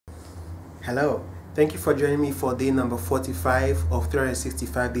Hello, thank you for joining me for day number 45 of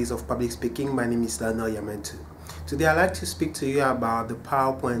 365 days of public speaking. My name is Daniel Yamentu. Today I'd like to speak to you about the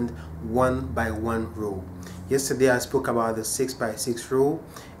PowerPoint 1-by-1 rule. Yesterday I spoke about the 6-by-6 rule,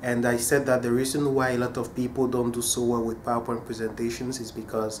 and I said that the reason why a lot of people don't do so well with PowerPoint presentations is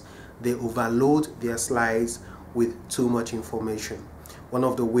because they overload their slides with too much information. One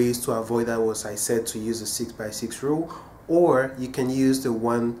of the ways to avoid that was, I said, to use the 6-by-6 rule, or you can use the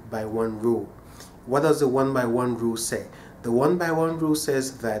 1-by-1 rule. What does the 1-by-1 rule say? The 1-by-1 rule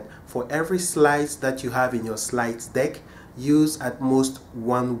says that for every slide that you have in your slides deck, use at most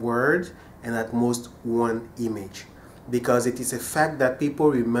one word and at most one image, because it is a fact that people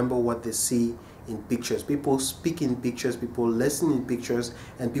remember what they see in pictures. People speak in pictures, people listen in pictures,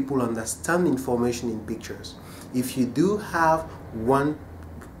 and people understand information in pictures. If you do have one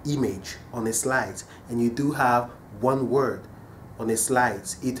image on a slide and you do have one word on a slide,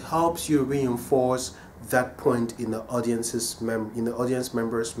 it helps you reinforce that point in the audience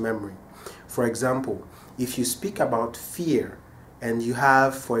member's memory. For example, if you speak about fear and you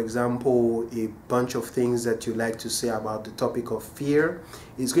have, for example, a bunch of things that you like to say about the topic of fear,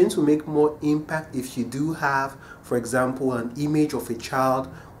 it's going to make more impact if you do have, for example, an image of a child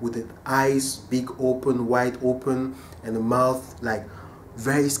with the eyes big open, wide open, and the mouth like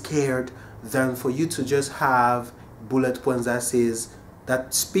very scared, than for you to just have bullet points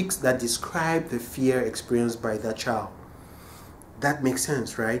that describe the fear experienced by that child. That makes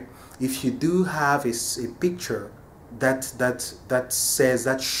sense, right? If you do have a picture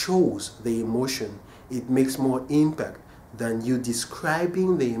that shows the emotion, it makes more impact than you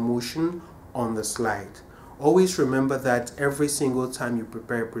describing the emotion on the slide. Always remember that every single time you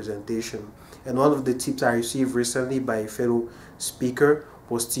prepare a presentation. And one of the tips I received recently by a fellow speaker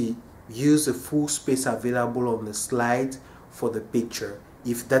was to use the full space available on the slide for the picture.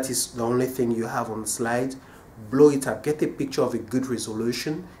 If that is the only thing you have on the slide, blow it up. Get a picture of a good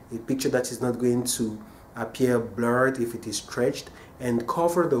resolution, a picture that is not going to appear blurred if it is stretched, and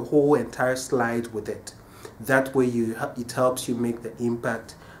cover the whole entire slide with it. That way it helps you make the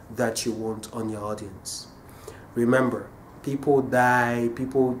impact that you want on your audience. Remember, people die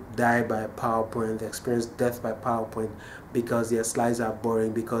by PowerPoint. They experience death by PowerPoint because their slides are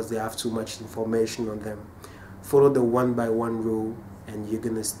boring, because they have too much information on them. Follow the 1-by-1 rule and you're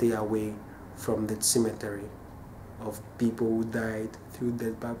gonna stay away from the cemetery of people who died through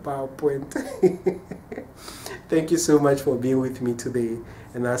death by PowerPoint. Thank you so much for being with me today,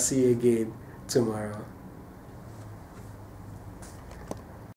 and I'll see you again tomorrow.